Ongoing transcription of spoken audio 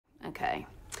okay?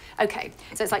 Okay,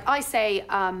 so it's like I say,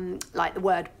 like the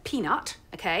word peanut,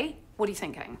 okay? What are you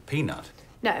thinking? Peanut?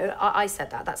 No, I said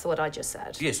that. That's what I just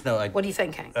said. Yes, no, What are you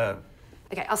thinking?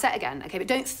 Okay, I'll say it again, okay? But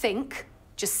don't think,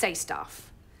 just say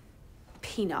stuff.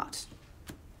 Peanut.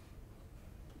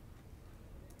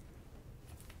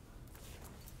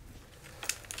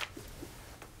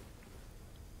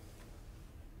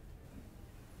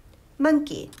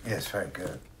 Monkey. Yes, very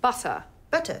good. Butter.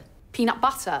 Butter. Peanut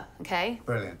butter, okay?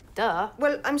 Brilliant. Duh.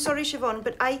 Well, I'm sorry, Siobhan,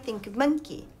 but I think of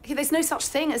monkey. Okay, there's no such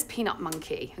thing as peanut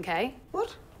monkey, okay?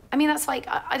 What? I mean, that's like,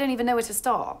 I don't even know where to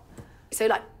start. So,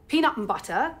 like, peanut and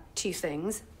butter, 2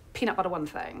 things. Peanut butter, 1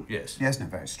 thing. Yes. Yes, no,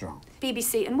 very strong.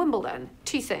 BBC and Wimbledon,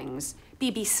 2 things.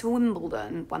 BB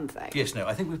Swimbledon, 1 thing. Yes, no,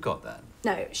 I think we've got that.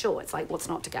 No, sure, it's like, what's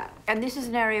not to get? And this is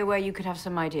an area where you could have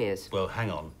some ideas. Well, hang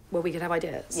on. Where we could have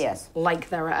ideas. Yes. Like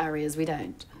there are areas we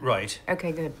don't. Right.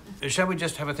 Okay, good. Shall we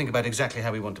just have a think about exactly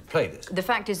how we want to play this? The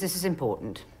fact is, this is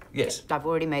important. Yes. I've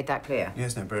already made that clear.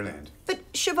 Yes, no, brilliant. But,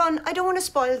 Siobhan, I don't want to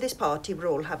spoil this party we're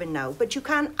all having now, but you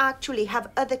can actually have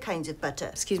other kinds of butter.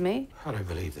 Excuse me? I don't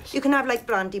believe this. You can have, like,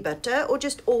 brandy butter or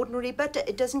just ordinary butter.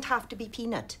 It doesn't have to be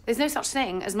peanut. There's no such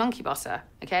thing as monkey butter,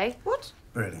 okay? What?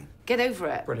 Brilliant. Get over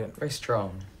it. Brilliant. Very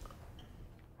strong.